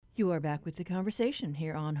You are back with the conversation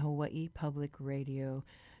here on Hawaii Public Radio.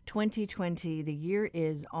 2020, the year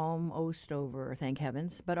is almost over, thank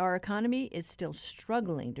heavens, but our economy is still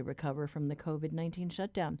struggling to recover from the COVID-19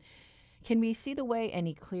 shutdown. Can we see the way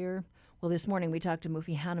any clearer? Well, this morning we talked to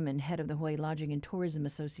Mufi Hanneman, head of the Hawaii Lodging and Tourism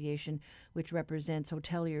Association, which represents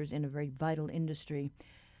hoteliers in a very vital industry.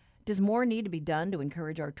 Does more need to be done to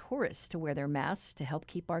encourage our tourists to wear their masks to help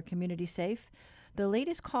keep our community safe? The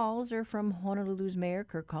latest calls are from Honolulu's Mayor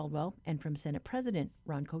Kirk Caldwell and from Senate President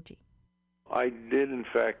Ron Kochi. I did, in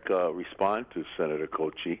fact, respond to Senator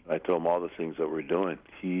Kochi. I told him all the things that we're doing.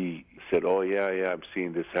 He said, yeah, I'm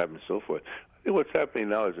seeing this happen and so forth. I think what's happening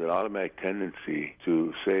now is an automatic tendency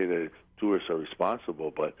to say that tourists are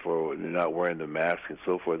responsible, but for not wearing the mask and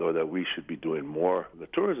so forth, or that we should be doing more on the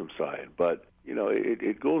tourism side. But,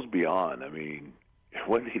 it goes beyond. I mean,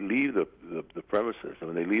 when they leave the premises, and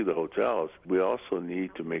when they leave the hotels, we also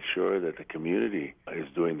need to make sure that the community is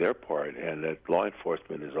doing their part and that law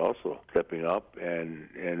enforcement is also stepping up and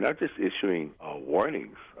not just issuing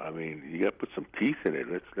warnings. I mean, you got to put some teeth in it.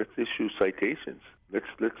 Let's issue citations.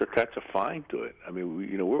 Let's attach a fine to it. I mean,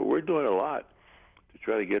 we're doing a lot to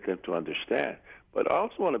try to get them to understand. But I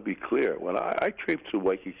also want to be clear. When I trip to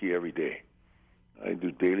Waikiki every day, I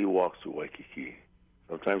do daily walks to Waikiki,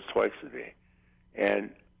 sometimes twice a day.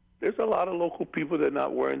 And there's a lot of local people that are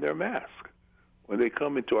not wearing their mask. When they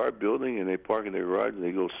come into our building and they park in their garage and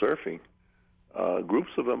they go surfing,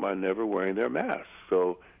 groups of them are never wearing their masks.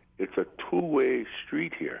 So it's a two-way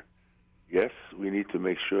street here. Yes, we need to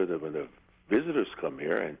make sure that when the visitors come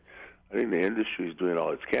here, and I think the industry is doing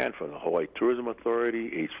all it can, from the Hawaii Tourism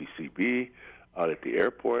Authority, HVCB, out at the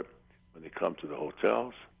airport, when they come to the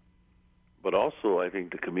hotels. But also, I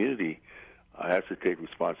think the community has to take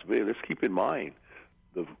responsibility. Let's keep in mind,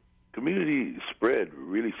 the community spread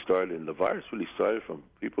really started, and the virus really started from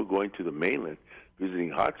people going to the mainland, visiting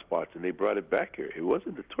hotspots, and they brought it back here. It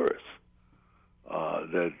wasn't the tourists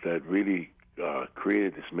that really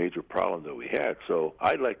created this major problem that we had. So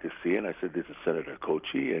I'd like to see, and I said this to Senator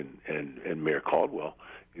Kochi and Mayor Caldwell,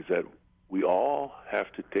 is that we all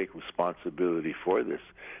have to take responsibility for this.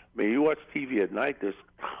 I mean, you watch TV at night, there's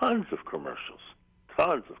tons of commercials,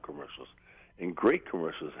 and great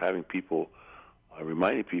commercials having people,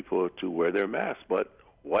 reminding people to wear their masks. But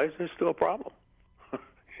why is there still a problem?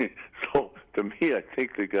 So to me, I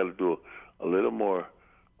think they got to do a little more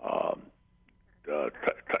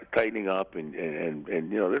tightening up, and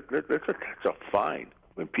that's a fine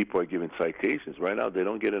when people are given citations. Right now, they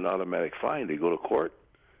don't get an automatic fine; they go to court,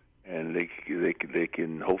 and they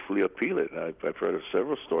can hopefully appeal it. I've heard of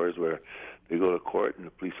several stories where they go to court and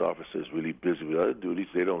the police officer is really busy with other duties.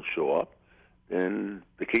 They don't show up, and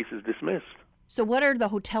the case is dismissed. So what are the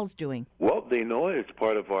hotels doing? Well, they know it. It's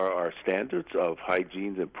part of our standards of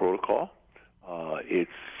hygiene and protocol.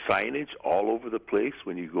 It's signage all over the place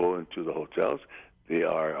when you go into the hotels. They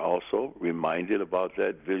are also reminded about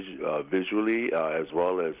that visually, as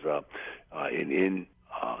well as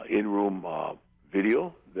in-room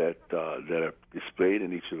video that are displayed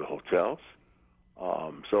in each of the hotels.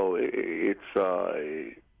 So it's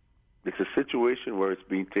a situation where it's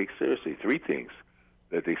being taken seriously. Three things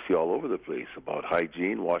that they see all over the place about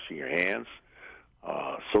hygiene, washing your hands,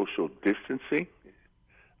 social distancing,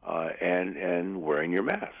 and wearing your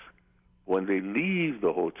mask. When they leave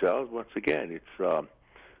the hotels, once again, it's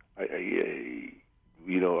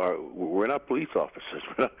we're not police officers.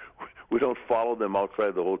 We don't follow them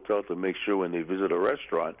outside the hotel to make sure when they visit a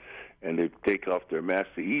restaurant and they take off their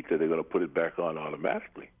mask to eat that they're going to put it back on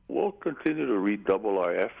automatically. We'll continue to redouble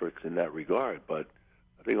our efforts in that regard, but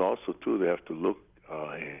I think also, too, they have to look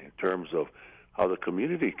in terms of how the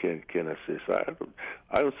community can assist.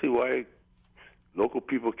 I don't see why local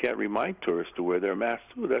people can't remind tourists to wear their masks,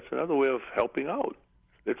 too. That's another way of helping out.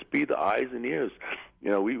 Let's be the eyes and ears.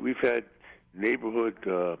 We've had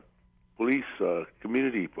neighborhood police,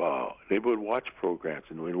 community, neighborhood watch programs.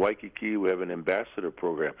 And in Waikiki, we have an ambassador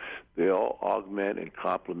program. They all augment and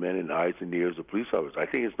complement in eyes and ears of police officers. I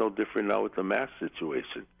think it's no different now with the mask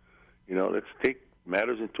situation. Let's take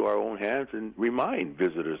matters into our own hands and remind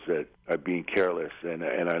visitors that are being careless and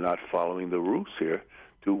are not following the rules here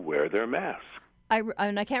to wear their masks.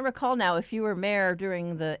 I can't recall now if you were mayor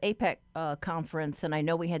during the APEC conference, and I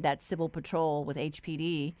know we had that civil patrol with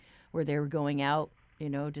HPD where they were going out,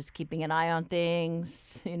 just keeping an eye on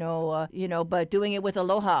things, but doing it with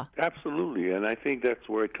aloha. Absolutely, and I think that's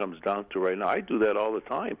where it comes down to right now. I do that all the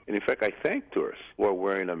time. And in fact, I thank tourists who are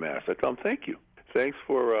wearing a mask. I tell them, thank you. Thanks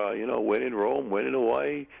for, when in Rome, when in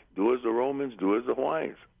Hawaii, do as the Romans, do as the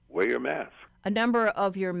Hawaiians. Wear your mask. A number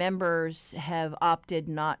of your members have opted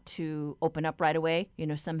not to open up right away.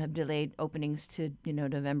 Some have delayed openings to,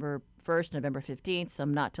 November 1st, November 15th,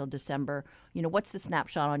 some not till December. What's the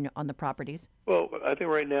snapshot on the properties? Well, I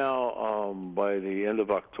think right now, by the end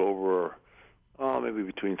of October, maybe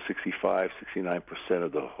between 65-69%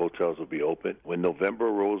 of the hotels will be open. When November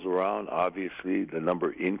rolls around, obviously the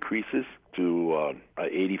number increases to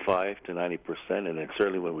 85 to 90%, and then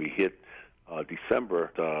certainly when we hit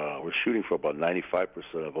December, we're shooting for about 95%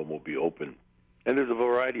 of them will be open. And there's a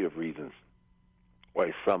variety of reasons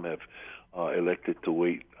why some have elected to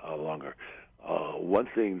wait longer. One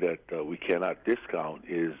thing that we cannot discount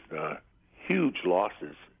is the huge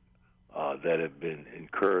losses that have been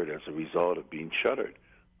incurred as a result of being shuttered.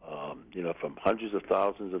 From hundreds of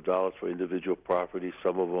thousands of dollars for individual properties,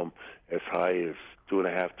 some of them as high as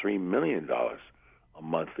 $2.5–3 million a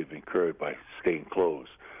month they've incurred by staying closed.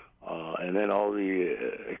 And then all the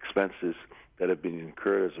expenses that have been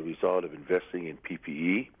incurred as a result of investing in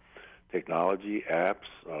PPE, technology, apps,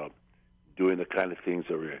 doing the kind of things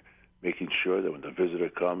that we're making sure that when the visitor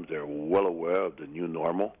comes, they're well aware of the new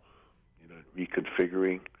normal,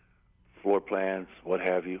 reconfiguring floor plans, what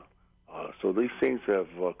have you. So these things have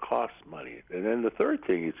cost money. And then the third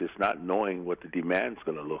thing is just not knowing what the demand's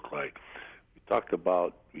going to look like. We talked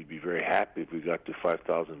about we'd be very happy if we got to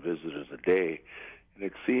 5,000 visitors a day. And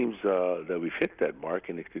it seems that we've hit that mark,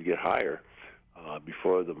 and it could get higher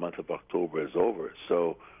before the month of October is over.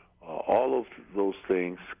 So all of those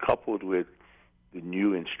things, coupled with the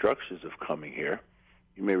new instructions of coming here,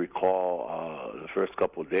 you may recall the first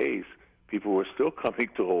couple of days, people were still coming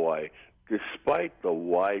to Hawaii, despite the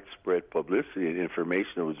widespread publicity and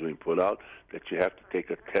information that was being put out that you have to take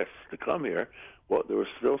a test to come here. Well, there were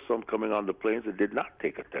still some coming on the planes that did not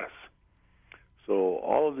take a test. So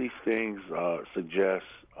all of these things suggest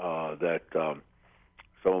that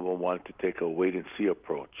some of them want to take a wait-and-see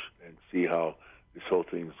approach and see how this whole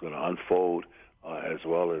thing is going to unfold, as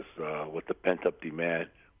well as what the pent-up demand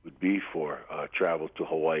would be for travel to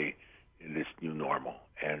Hawaii in this new normal.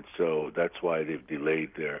 And so that's why they've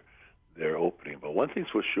delayed their opening. But one thing's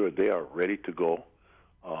for sure, they are ready to go.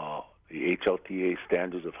 The HLTA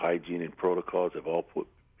standards of hygiene and protocols have all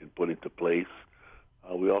been put into place.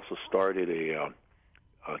 We also started a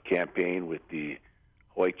campaign with the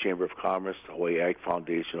Hawaii Chamber of Commerce, the Hawaii Ag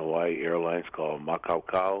Foundation, Hawaii Airlines called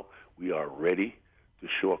Makaukau. We are ready to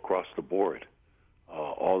show across the board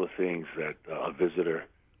all the things that a visitor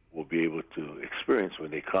will be able to experience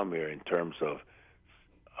when they come here in terms of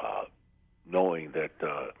knowing that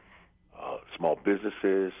small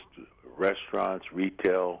businesses, restaurants,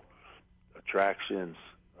 retail, attractions,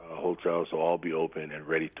 hotels will all be open and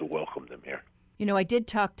ready to welcome them here. I did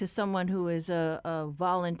talk to someone who is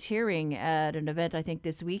volunteering at an event, I think,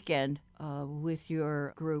 this weekend with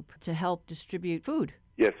your group to help distribute food.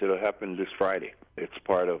 Yes, it'll happen this Friday. It's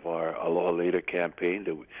part of our Aloha Later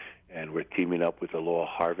campaign, and we're teaming up with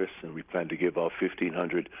Aloha Harvest, and we plan to give out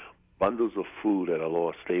 1,500 bundles of food at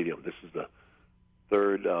Aloha Stadium. This is the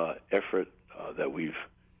third effort that we've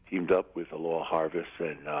teamed up with Aloha Harvest,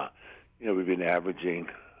 and we've been averaging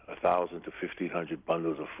 1,000 to 1,500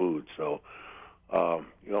 bundles of food. So,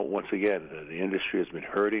 once again, the industry has been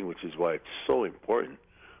hurting, which is why it's so important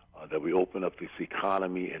that we open up this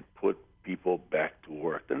economy and put people back to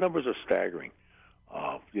work. The numbers are staggering.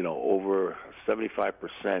 Over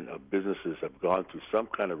 75% of businesses have gone through some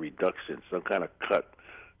kind of reduction, some kind of cut,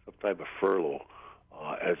 some type of furlough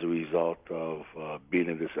as a result of being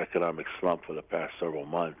in this economic slump for the past several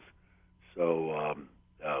months. So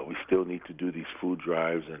we still need to do these food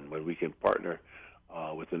drives, and when we can partner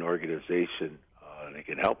with an organization and they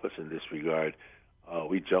can help us in this regard,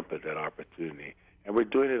 we jump at that opportunity. And we're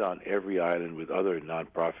doing it on every island with other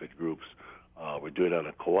nonprofit groups. We're doing it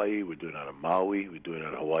on Kauai, we're doing it on Maui, we're doing it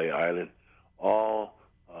on Hawaii Island, all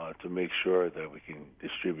to make sure that we can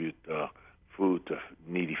distribute food to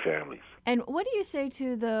needy families. And what do you say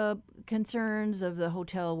to the concerns of the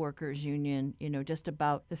hotel workers union, just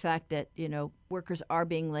about the fact that, workers are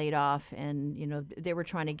being laid off and, they were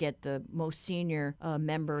trying to get the most senior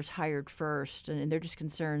members hired first, and they're just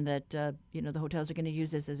concerned that, the hotels are going to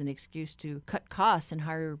use this as an excuse to cut costs and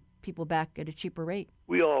hire people back at a cheaper rate?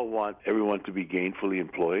 We all want everyone to be gainfully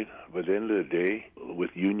employed, but at the end of the day,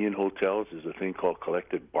 with union hotels, there's a thing called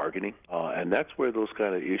collective bargaining, and that's where those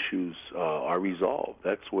kind of issues are resolved.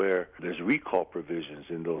 That's where there's recall provisions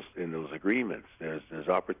in those agreements. There's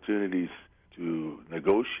opportunities to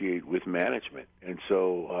negotiate with management, and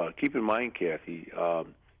so keep in mind, Kathy,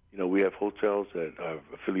 we have hotels that have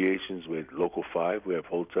affiliations with Local 5. We have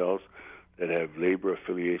hotels that have labor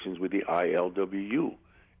affiliations with the ILWU.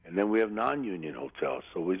 And then we have non-union hotels.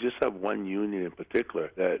 So we just have one union in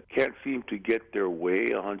particular that can't seem to get their way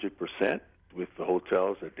 100% with the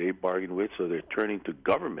hotels that they bargain with. So they're turning to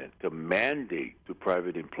government to mandate to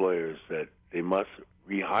private employers that they must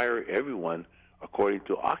rehire everyone according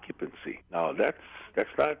to occupancy. Now, that's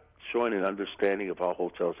not showing an understanding of how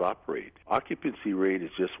hotels operate. Occupancy rate is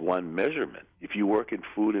just one measurement. If you work in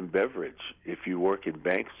food and beverage, if you work in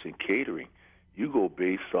banks and catering, you go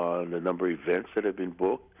based on the number of events that have been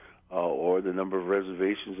booked or the number of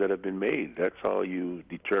reservations that have been made. That's how you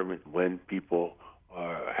determine when people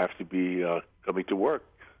have to be coming to work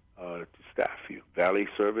to staff you. Valet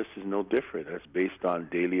service is no different. That's based on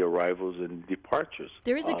daily arrivals and departures.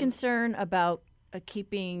 There is a concern about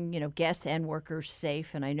keeping, guests and workers safe.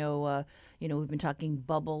 And I know, we've been talking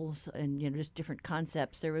bubbles and, just different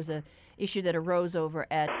concepts. There was a issue that arose over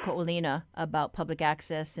at Ko'olina about public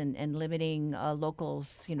access and limiting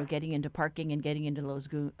locals, getting into parking and getting into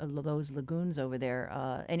those lagoons over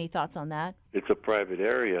there. Any thoughts on that? It's a private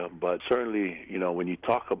area, but certainly, when you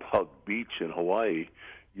talk about beach in Hawaii,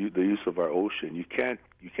 the use of our ocean, you can't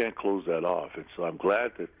close that off. And so I'm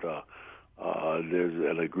glad that there's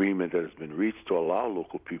an agreement that has been reached to allow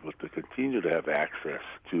local people to continue to have access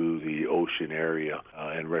to the ocean area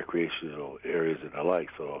and recreational areas and the like.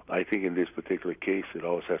 So I think in this particular case, it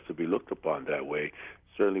always has to be looked upon that way.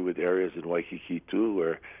 Certainly with areas in Waikiki, too,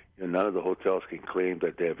 where none of the hotels can claim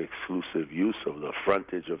that they have exclusive use of the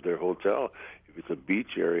frontage of their hotel. If it's a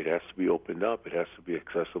beach area, it has to be opened up. It has to be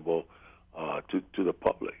accessible to the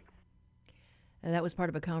public. And that was part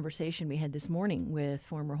of a conversation we had this morning with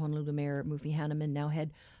former Honolulu Mayor Mufi Hanneman, now head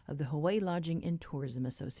of the Hawaii Lodging and Tourism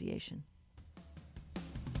Association.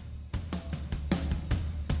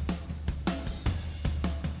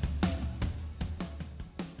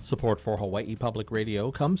 Support for Hawaii Public Radio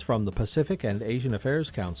comes from the Pacific and Asian Affairs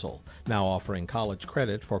Council, now offering college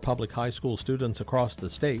credit for public high school students across the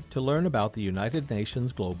state to learn about the United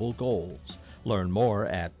Nations global goals. Learn more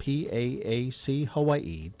at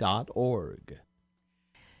paachawaii.org.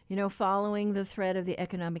 Following the threat of the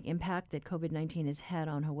economic impact that COVID-19 has had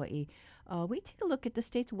on Hawaii, we take a look at the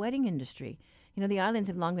state's wedding industry. The islands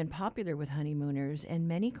have long been popular with honeymooners, and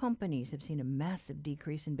many companies have seen a massive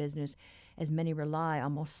decrease in business as many rely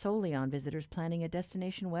almost solely on visitors planning a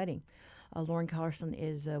destination wedding. Lauren Carson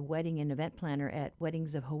is a wedding and event planner at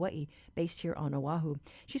Weddings of Hawaii, based here on Oahu.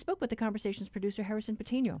 She spoke with the Conversation's producer, Harrison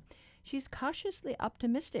Patino. She's cautiously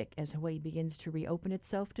optimistic as Hawaii begins to reopen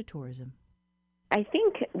itself to tourism. I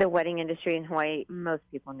think the wedding industry in Hawaii, most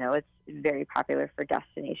people know it's very popular for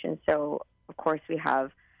destinations. So, of course, we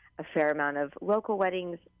have a fair amount of local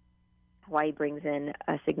weddings. Hawaii brings in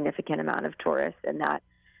a significant amount of tourists, and that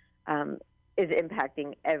is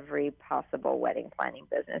impacting every possible wedding planning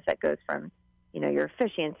business. That goes from, your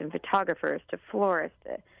officiants and photographers to florists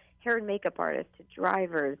to hair and makeup artists to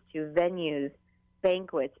drivers to venues,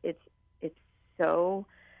 banquets. It's so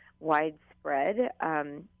widespread.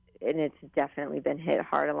 And it's definitely been hit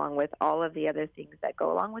hard along with all of the other things that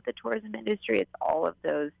go along with the tourism industry. It's all of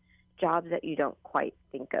those jobs that you don't quite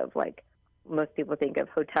think of. Like most people think of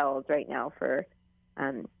hotels right now for,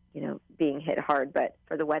 being hit hard. But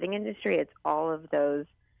for the wedding industry, it's all of those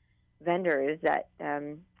vendors that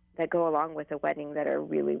go along with a wedding that are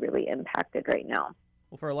really, really impacted right now.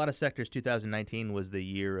 Well, for a lot of sectors, 2019 was the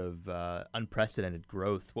year of unprecedented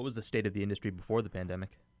growth. What was the state of the industry before the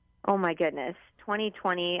pandemic? Oh my goodness,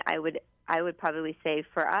 2020, I would probably say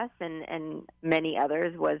for us and many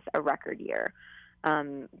others was a record year.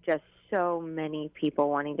 Just so many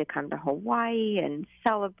people wanting to come to Hawaii and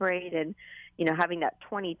celebrate, and having that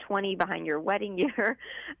 2020 behind your wedding year.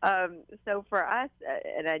 So for us,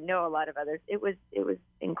 and I know a lot of others, it was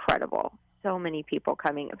incredible. So many people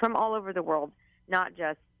coming from all over the world, not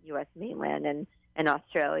just U.S. mainland and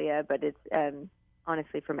Australia, but it's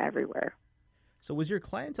honestly from everywhere. So was your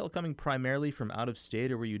clientele coming primarily from out of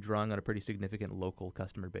state, or were you drawing on a pretty significant local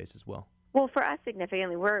customer base as well? Well, for us,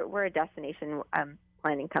 significantly, we're a destination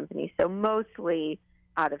planning company, so mostly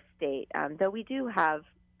out of state. Though we do have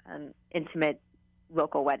intimate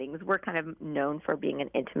local weddings. We're kind of known for being an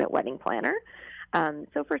intimate wedding planner.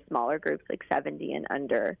 So for smaller groups, like 70 and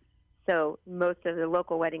under. So most of the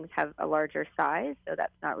local weddings have a larger size, so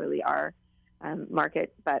that's not really our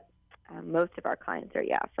market. But most of our clients are,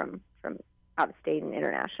 from out of state and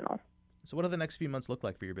international. So what do the next few months look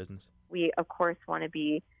like for your business? We, of course, want to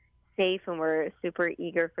be safe, and we're super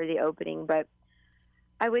eager for the opening. But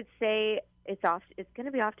I would say it's going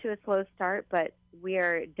to be off to a slow start, but we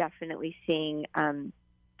are definitely seeing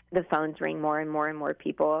the phones ring more and more and more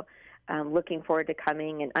people looking forward to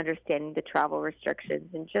coming and understanding the travel restrictions,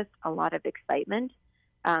 and just a lot of excitement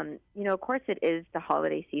Of course it is the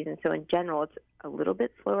holiday season, so in general it's a little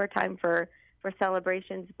bit slower time for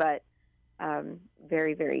celebrations, but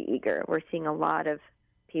very, very eager. We're seeing a lot of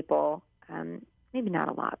people, maybe not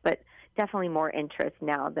a lot, but definitely more interest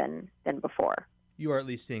now than before. You are at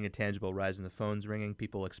least seeing a tangible rise in the phones ringing,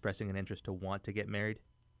 people expressing an interest to want to get married?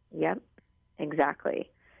 Yep,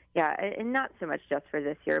 exactly. Yeah, and not so much just for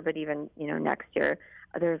this year, but even, next year.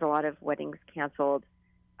 There's a lot of weddings canceled,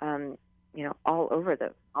 all over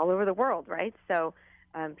the world, right? So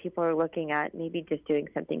people are looking at maybe just doing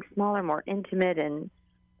something smaller, more intimate, and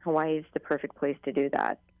Hawaii is the perfect place to do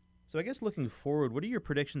that. So I guess looking forward, what are your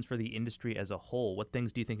predictions for the industry as a whole? What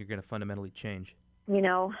things do you think are going to fundamentally change?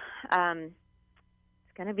 It's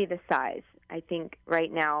going to be the size. I think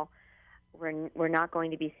right now we're not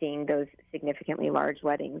going to be seeing those significantly large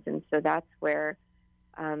weddings, and so that's where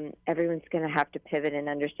everyone's going to have to pivot and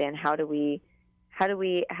understand how do we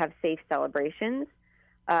have safe celebrations.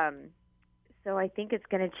 So I think it's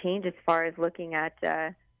going to change as far as looking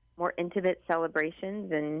at more intimate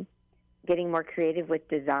celebrations and getting more creative with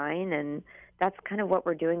design, and that's kind of what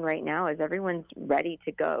we're doing right now. Is everyone's ready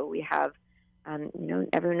to go? We have,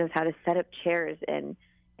 everyone knows how to set up chairs and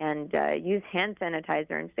use hand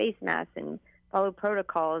sanitizer and face masks and follow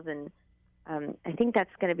protocols, and I think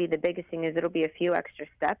that's going to be the biggest thing. Is it'll be a few extra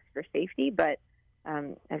steps for safety, but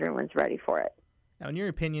everyone's ready for it. Now, in your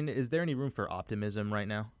opinion, is there any room for optimism right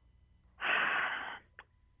now?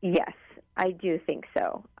 Yes, I do think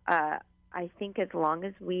so. I think as long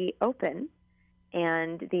as we open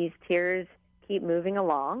and these tiers keep moving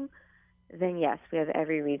along, then yes, we have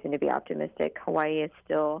every reason to be optimistic. Hawaii is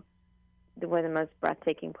still one of the most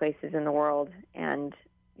breathtaking places in the world, and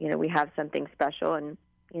we have something special, and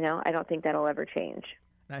I don't think that'll ever change.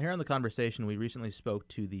 Now, here on The Conversation, we recently spoke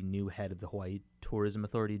to the new head of the Hawaii Tourism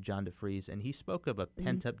Authority, John DeFries, and he spoke of a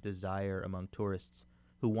pent-up desire among tourists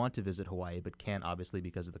who want to visit Hawaii but can't, obviously,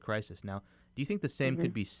 because of the crisis. Now, do you think the same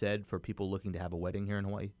could be said for people looking to have a wedding here in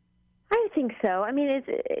Hawaii? I think so. I mean, it's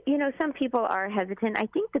some people are hesitant. I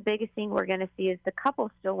think the biggest thing we're going to see is the couple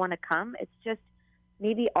still want to come. It's just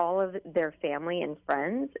maybe all of their family and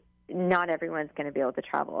friends. Not everyone's going to be able to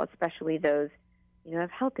travel, especially those,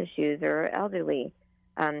 have health issues or elderly.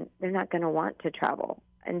 They're not going to want to travel.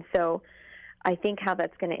 And so I think how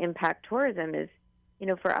that's going to impact tourism is,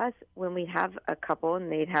 for us, when we have a couple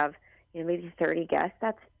and they'd have, maybe 30 guests,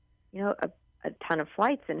 that's, a ton of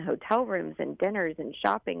flights and hotel rooms and dinners and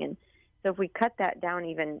shopping. And so if we cut that down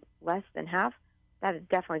even less than half, that is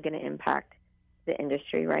definitely going to impact the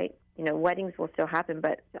industry, right? Weddings will still happen,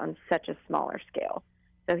 but on such a smaller scale.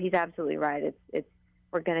 So he's absolutely right.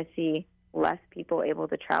 We're going to see less people able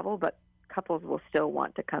to travel, but couples will still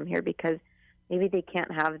want to come here because maybe they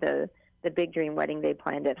can't have the big dream wedding they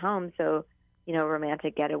planned at home. So,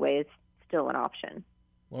 romantic getaway is still an option.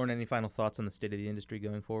 Lauren, any final thoughts on the state of the industry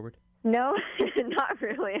going forward? No, not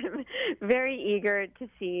really. I'm very eager to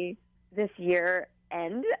see this year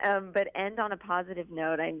end, but end on a positive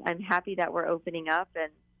note. I'm happy that we're opening up,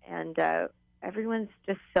 and everyone's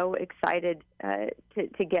just so excited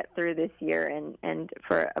to get through this year and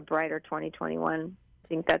for a brighter 2021. I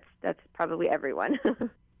think that's probably everyone.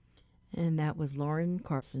 And that was Lauren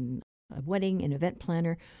Carlson, a wedding and event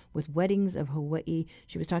planner with Weddings of Hawaii.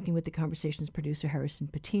 She was talking with The Conversation's producer, Harrison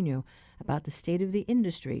Patino, about the state of the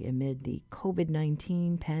industry amid the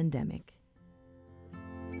COVID-19 pandemic.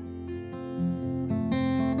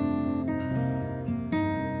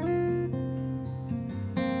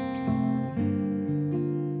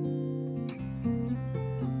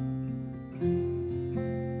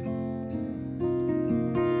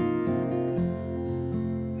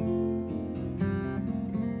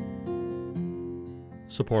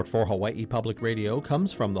 Support for Hawaii Public Radio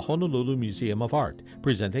comes from the Honolulu Museum of Art,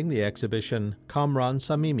 presenting the exhibition Kamran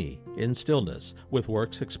Samimi in Stillness, with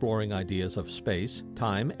works exploring ideas of space,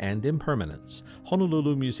 time, and impermanence.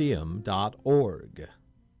 honolulumuseum.org.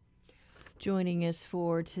 Joining us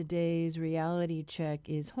for today's reality check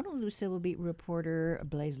is Honolulu Civil Beat reporter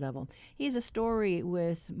Blaze Level. He has a story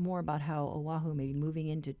with more about how Oahu may be moving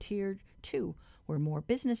into Tier 2, where more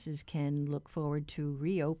businesses can look forward to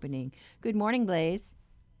reopening. Good morning, Blaze.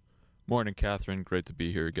 Morning, Catherine. Great to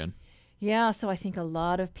be here again. Yeah, so I think a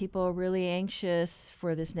lot of people are really anxious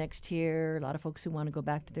for this next year. A lot of folks who want to go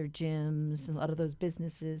back to their gyms, a lot of those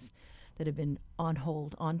businesses that have been on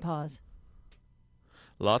hold, on pause.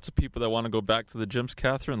 Lots of people that want to go back to the gyms,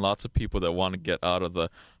 Catherine. Lots of people that want to get out of the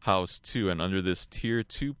house, too. And under this Tier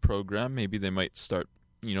 2 program, maybe they might start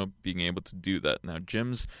being able to do that. Now,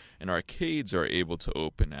 gyms and arcades are able to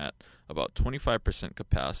open at about 25%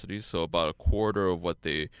 capacity, so about a quarter of what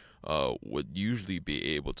they would usually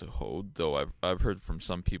be able to hold. Though I've heard from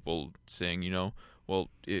some people saying, well,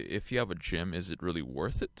 if you have a gym, is it really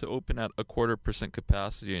worth it to open at a 0.25%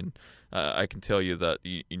 capacity? And I can tell you that,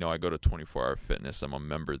 I go to 24-Hour Fitness. I'm a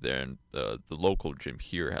member there, and the local gym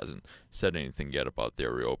here hasn't said anything yet about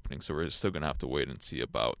their reopening. So we're still going to have to wait and see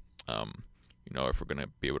about, if we're going to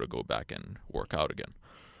be able to go back and work out again.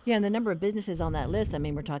 Yeah, and the number of businesses on that list, I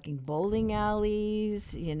mean, we're talking bowling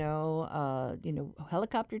alleys,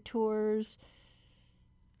 helicopter tours.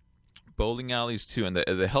 Bowling alleys too, and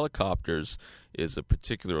the helicopters is a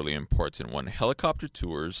particularly important one. Helicopter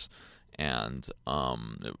tours and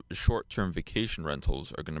short-term vacation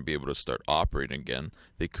rentals are going to be able to start operating again.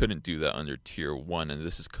 They couldn't do that under Tier 1, and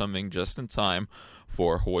this is coming just in time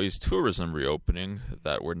for Hawaii's tourism reopening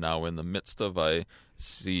that we're now in the midst of. I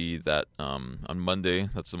see that on Monday,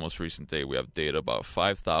 that's the most recent day, we have data about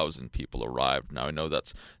 5,000 people arrived. Now, I know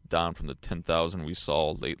that's down from the 10,000 we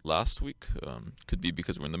saw late last week. Could be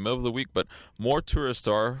because we're in the middle of the week, but more tourists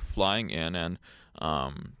are flying in, and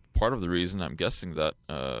part of the reason I'm guessing that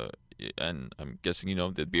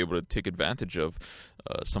they'd be able to take advantage of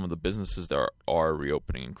some of the businesses that are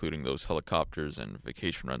reopening, including those helicopters and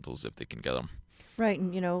vacation rentals if they can get them. Right,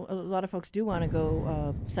 and a lot of folks do want to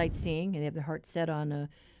go sightseeing, and they have their heart set on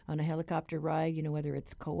a helicopter ride. Whether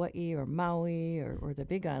it's Kauai or Maui or the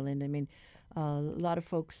Big Island. I mean, a lot of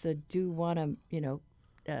folks do want to,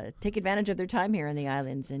 take advantage of their time here in the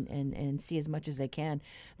islands and see as much as they can.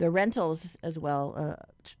 The rentals as well,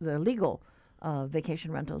 the legal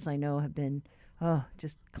vacation rentals, I know, have been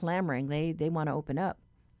just clamoring. They want to open up.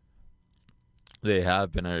 They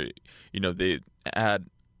have been. They had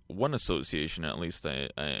one association, at least I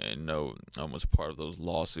know, was part of those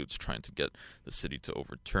lawsuits trying to get the city to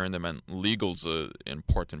overturn them. And legal's an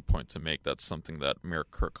important point to make. That's something that Mayor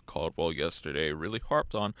Kirk Caldwell yesterday really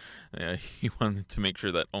harped on. He wanted to make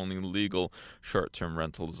sure that only legal short-term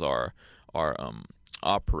rentals are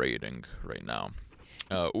operating right now.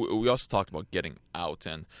 We also talked about getting out,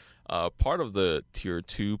 and part of the Tier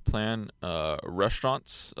 2 plan,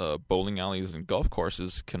 restaurants, bowling alleys, and golf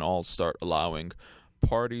courses can all start allowing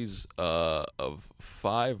parties of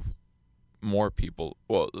 5 more people.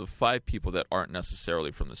 Well, 5 people that aren't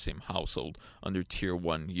necessarily from the same household. Under Tier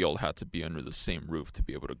 1, you all had to be under the same roof to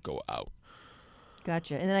be able to go out.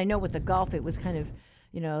 Gotcha. And then I know with the golf, it was kind of,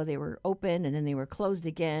 they were open and then they were closed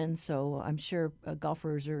again. So I'm sure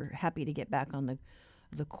golfers are happy to get back on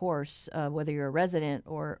the course, whether you're a resident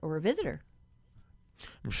or a visitor.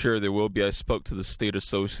 I'm sure there will be. I spoke to the State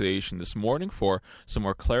Association this morning for some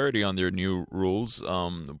more clarity on their new rules.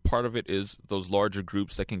 Part of it is those larger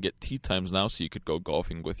groups that can get tee times now, so you could go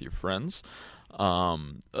golfing with your friends.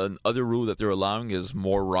 Another rule that they're allowing is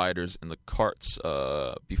more riders in the carts.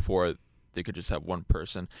 Before, they could just have one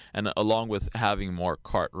person. And along with having more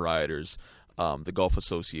cart riders, the Golf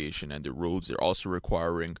Association and the rules, they're also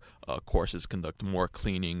requiring courses conduct more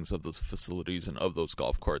cleanings of those facilities and of those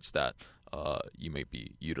golf carts that you may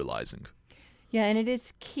be utilizing. Yeah, and it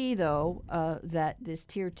is key, though, that this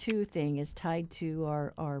Tier 2 thing is tied to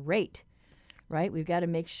our rate, right? We've got to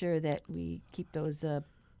make sure that we keep those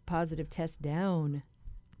positive tests down.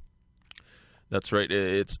 That's right.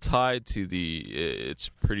 It's tied to it's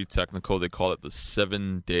pretty technical. They call it the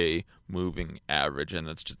 7-day moving average, and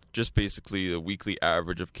it's just basically a weekly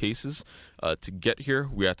average of cases. To get here,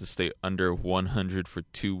 we have to stay under 100 for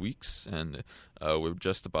 2 weeks, and we've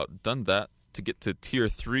just about done that. To get to Tier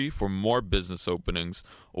 3 for more business openings,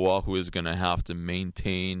 Oahu is going to have to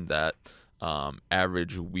maintain that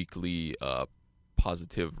average weekly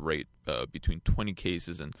positive rate between 20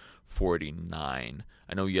 cases and 49.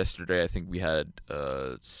 I know yesterday I think we had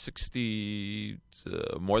 60,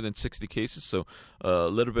 more than 60 cases, so a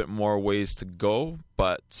little bit more ways to go,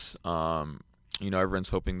 but everyone's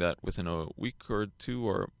hoping that within a week or two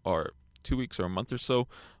or 2 weeks or a month or so,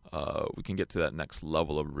 we can get to that next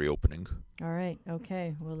level of reopening. All right.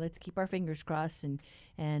 Okay. Well, let's keep our fingers crossed. And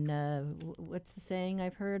what's the saying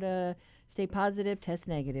I've heard? Stay positive, test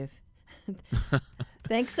negative.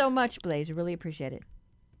 Thanks so much, Blaze. We really appreciate it.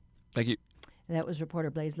 Thank you. That was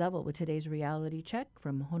reporter Blaze Level with today's reality check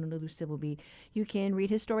from Honolulu Civil Beat. You can read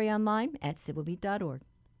his story online at civilbeat.org.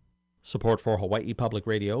 Support for Hawaii Public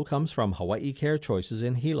Radio comes from Hawaii Care Choices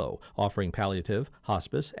in Hilo, offering palliative,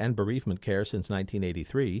 hospice, and bereavement care since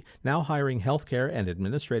 1983, now hiring healthcare and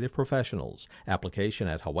administrative professionals. Application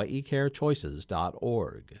at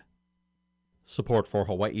hawaiicarechoices.org. Support for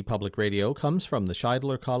Hawaii Public Radio comes from the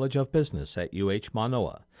Scheidler College of Business at UH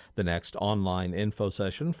Manoa. The next online info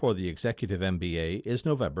session for the Executive MBA is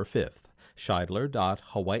November 5th.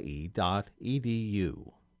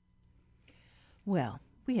 scheidler.hawaii.edu. Well,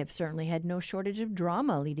 we have certainly had no shortage of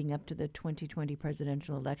drama leading up to the 2020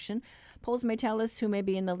 presidential election. Polls may tell us who may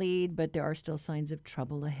be in the lead, but there are still signs of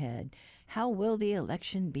trouble ahead. How will the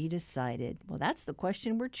election be decided? Well, that's the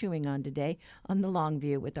question we're chewing on today on The Long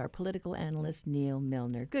View with our political analyst, Neil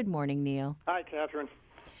Milner. Good morning, Neil. Hi, Catherine.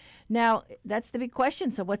 Now, that's the big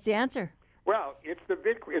question, so what's the answer? Well, it's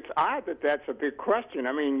odd that that's a big question.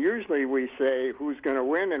 I mean, usually we say who's going to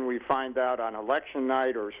win, and we find out on election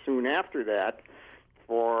night or soon after that.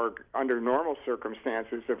 For under normal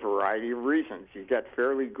circumstances, a variety of reasons. You get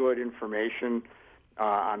fairly good information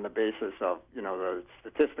on the basis of, the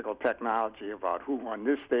statistical technology about who won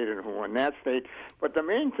this state and who won that state. But the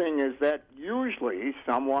main thing is that usually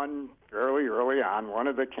someone fairly early on, one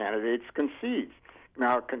of the candidates concedes.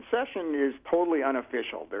 Now, concession is totally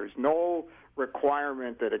unofficial. There's no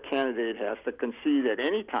requirement that a candidate has to concede at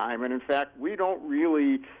any time. And in fact, we don't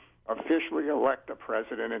really officially elect a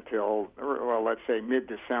president until, well, let's say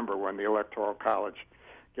mid-December when the Electoral College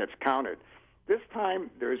gets counted. This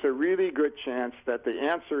time, there's a really good chance that the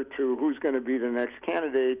answer to who's going to be the next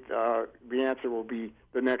candidate, the answer will be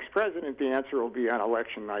the next president. The answer will be on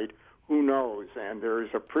election night. Who knows? And there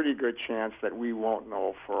is a pretty good chance that we won't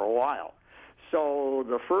know for a while. So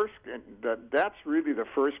that's really the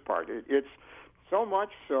first part. It's so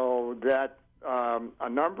much so that a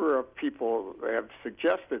number of people have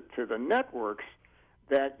suggested to the networks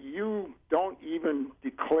that you don't even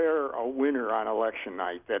declare a winner on election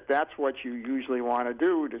night, that's what you usually want to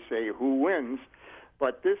do to say who wins.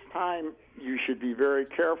 But this time you should be very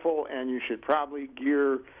careful, and you should probably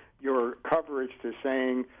gear your coverage to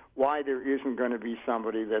saying why there isn't going to be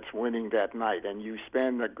somebody that's winning that night. And you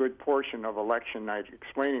spend a good portion of election night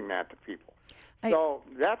explaining that to people. So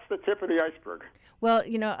that's the tip of the iceberg. Well,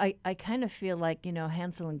 I kind of feel like,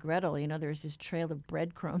 Hansel and Gretel, there's this trail of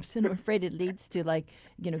breadcrumbs, and I'm afraid it leads to,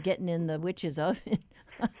 getting in the witch's oven.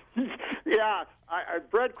 Yeah,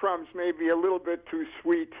 breadcrumbs may be a little bit too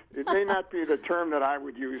sweet. It may not be the term that I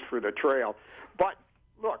would use for the trail. But,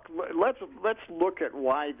 look, let's look at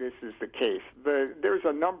why this is the case. There's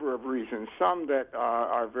a number of reasons, some that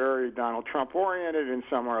are very Donald Trump-oriented and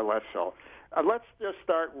some are less so. Let's just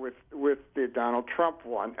start with the Donald Trump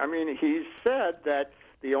one. I mean, he said that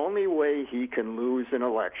the only way he can lose an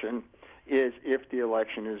election is if the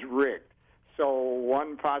election is rigged. So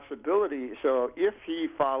one possibility, if he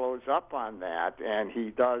follows up on that and he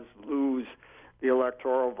does lose the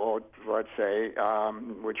electoral vote, let's say,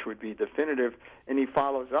 which would be definitive, and he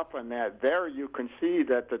follows up on that, there you can see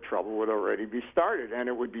that the trouble would already be started, and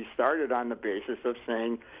it would be started on the basis of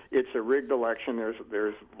saying it's a rigged election,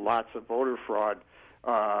 there's lots of voter fraud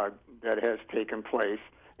that has taken place,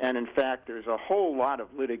 and in fact there's a whole lot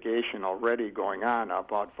of litigation already going on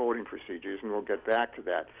about voting procedures, and we'll get back to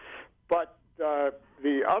that. But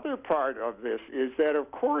the other part of this is that, of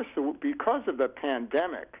course, because of the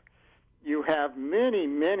pandemic, you have many,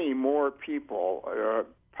 many more people,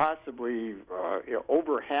 possibly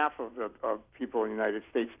over half of people in the United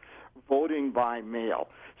States, voting by mail.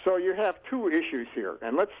 So you have two issues here.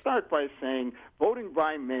 And let's start by saying voting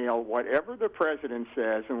by mail, whatever the president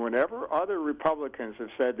says and whatever other Republicans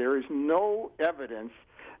have said, there is no evidence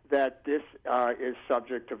that this is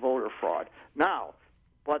subject to voter fraud. Now,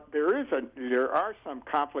 but there are some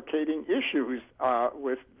complicating issues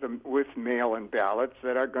with mail-in ballots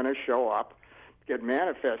that are going to show up, get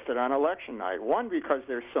manifested on election night. One, because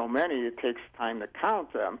there's so many, it takes time to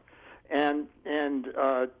count them, and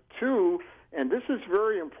two, and this is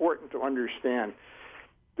very important to understand,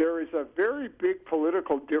 there is a very big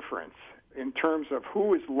political difference in terms of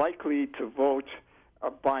who is likely to vote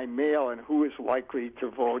by mail and who is likely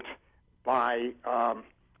to vote by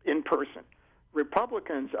in person.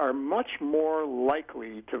 Republicans are much more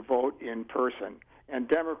likely to vote in person, and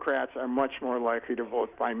Democrats are much more likely to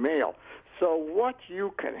vote by mail. So what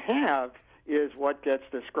you can have is what gets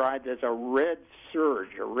described as a red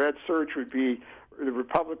surge. A red surge would be the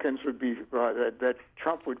Republicans would be that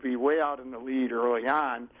Trump would be way out in the lead early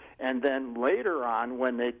on, and then later on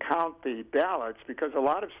when they count the ballots, because a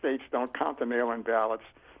lot of states don't count the mail-in ballots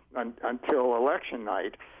until election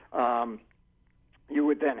night, you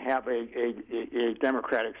would then have a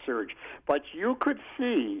Democratic surge. But you could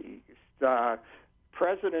see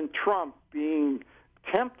President Trump being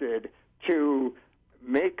tempted to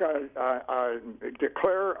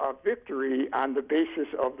declare a victory on the basis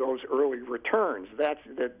of those early returns. That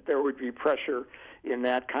there would be pressure in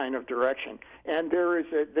that kind of direction. And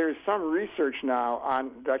there's some research now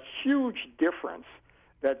on the huge difference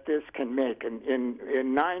that this can make in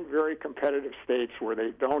 9 very competitive states where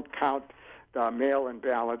they don't count the mail-in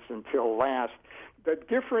ballots until last. The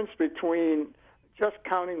difference between just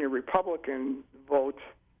counting the Republican vote,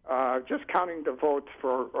 just counting the vote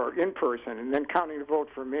or in person, and then counting the vote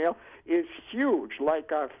for mail is huge,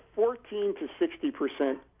 like a 14 to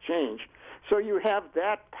 60% change. So you have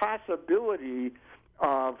that possibility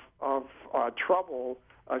of trouble,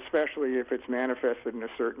 especially if it's manifested in a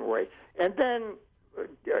certain way. And then,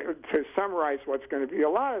 to summarize what's going to be a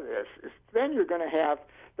lot of this, is then you're going to have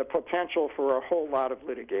the potential for a whole lot of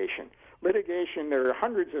litigation. There are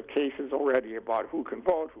hundreds of cases already about who can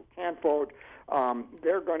vote, who can't vote.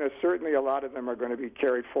 They're going to, certainly a lot of them are going to be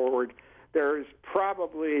carried forward. There's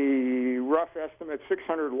probably, rough estimate,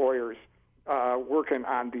 600 lawyers working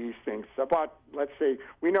on these things. About, let's say,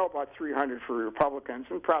 we know about 300 for Republicans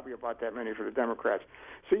and probably about that many for the Democrats.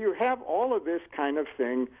 So you have all of this kind of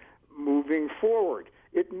thing moving forward.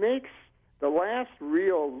 It makes the last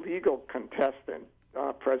real legal contestant,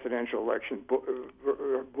 presidential election,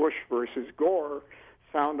 Bush versus Gore,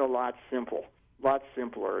 sound a lot simpler,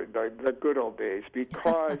 the good old days,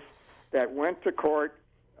 because that went to court.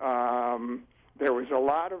 There was a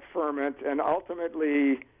lot of ferment, and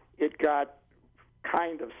ultimately it got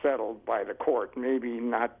kind of settled by the court. Maybe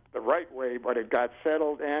not the right way, but it got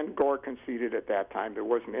settled, and Gore conceded at that time. There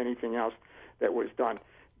wasn't anything else that was done.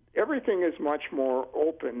 Everything is much more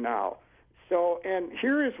open now. So, and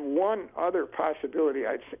here is one other possibility.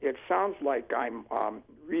 It sounds like I'm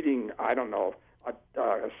reading, I don't know,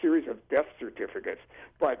 a series of death certificates.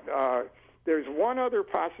 But there's one other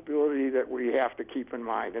possibility that we have to keep in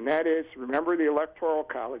mind, and that is, remember, the Electoral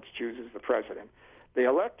College chooses the president. The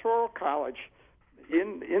Electoral College,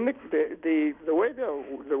 in the way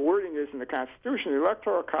the wording is in the Constitution, the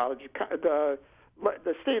Electoral College,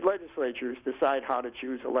 the state legislatures decide how to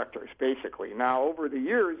choose electors, basically. Now, over the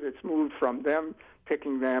years, it's moved from them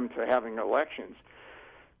picking them to having elections.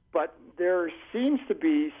 But there seems to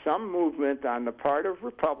be some movement on the part of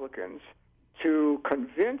Republicans to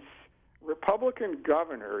convince Republican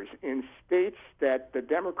governors in states that the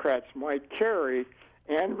Democrats might carry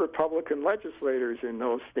and Republican legislators in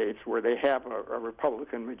those states where they have a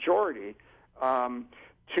Republican majority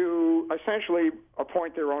to essentially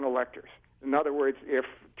appoint their own electors. In other words, if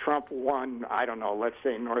Trump won, I don't know, let's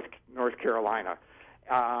say North Carolina,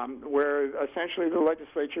 where essentially the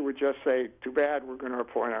legislature would just say, too bad, we're going to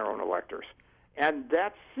appoint our own electors. And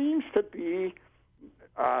that seems to be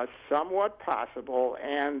somewhat possible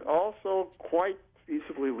and also quite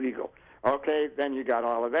feasibly legal. Okay, then you got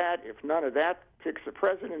all of that. If none of that picks the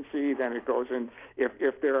presidency, then it goes in.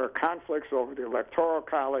 If there are conflicts over the Electoral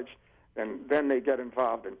College, then they get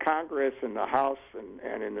involved in Congress and the House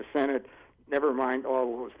and in the Senate. Never mind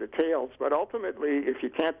all those details. But ultimately, if you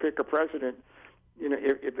can't pick a president, you know,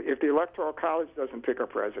 if the Electoral College doesn't pick a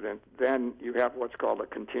president, then you have what's called a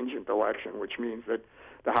contingent election, which means that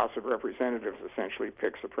the House of Representatives essentially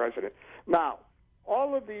picks a president. Now,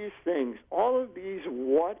 all of these things, all of these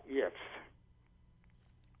what-ifs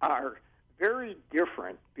are very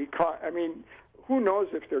different because, I mean, who knows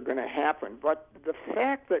if they're going to happen, but the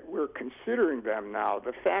fact that we're considering them now,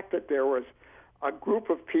 the fact that there was a group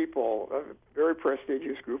of people, a very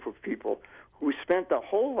prestigious group of people, who spent a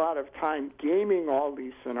whole lot of time gaming all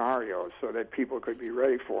these scenarios so that people could be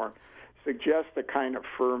ready for them, suggests the kind of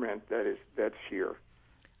ferment that's here.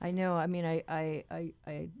 I know. I mean, I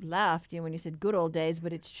laughed, when you said good old days,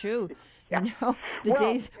 but it's true. Yeah.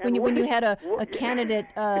 Days when you had a candidate,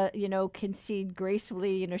 concede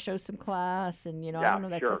gracefully, show some class, and I don't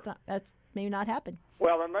know, that's maybe not happen.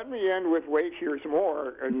 Well, and let me end with wait, here's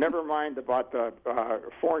more. Never mind about the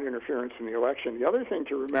foreign interference in the election. The other thing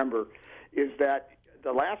to remember is that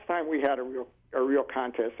the last time we had a real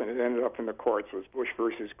contest, and it ended up in the courts, was Bush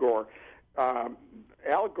versus Gore.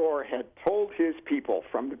 Al Gore had told his people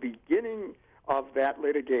from the beginning of that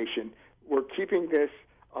litigation, we're keeping this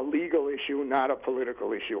a legal issue, not a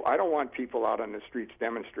political issue. I don't want people out on the streets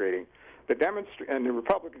demonstrating. And the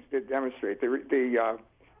Republicans did demonstrate. This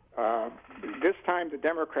time the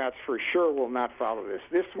Democrats for sure will not follow this.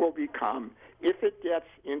 This will become, if it gets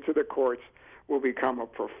into the courts, will become a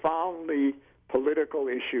profoundly political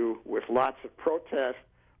issue with lots of protest,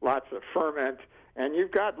 lots of ferment, and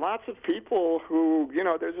you've got lots of people who,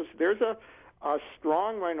 there's a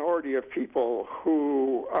strong minority of people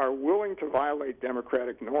who are willing to violate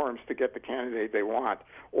democratic norms to get the candidate they want,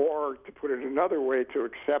 or to put it another way, to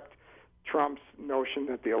accept Trump's notion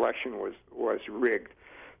that the election was rigged.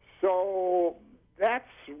 So that's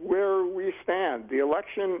where we stand. The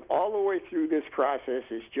election, all the way through this process,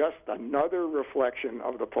 is just another reflection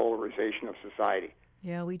of the polarization of society.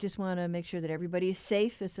 Yeah, we just want to make sure that everybody is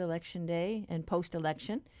safe this election day and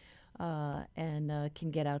post-election, and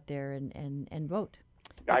can get out there and vote.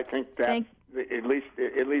 I think that at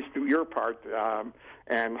least do your part,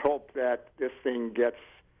 and hope that this thing gets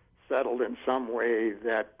settled in some way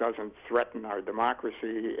that doesn't threaten our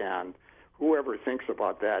democracy, and whoever thinks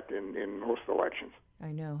about that in most elections.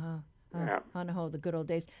 I know, huh? Yeah. On the whole, the good old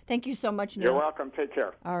days. Thank you so much, Neil. You're welcome. Take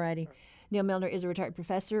care. All righty. Neil Milner is a retired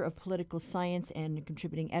professor of political science and a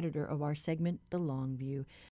contributing editor of our segment, The Long View.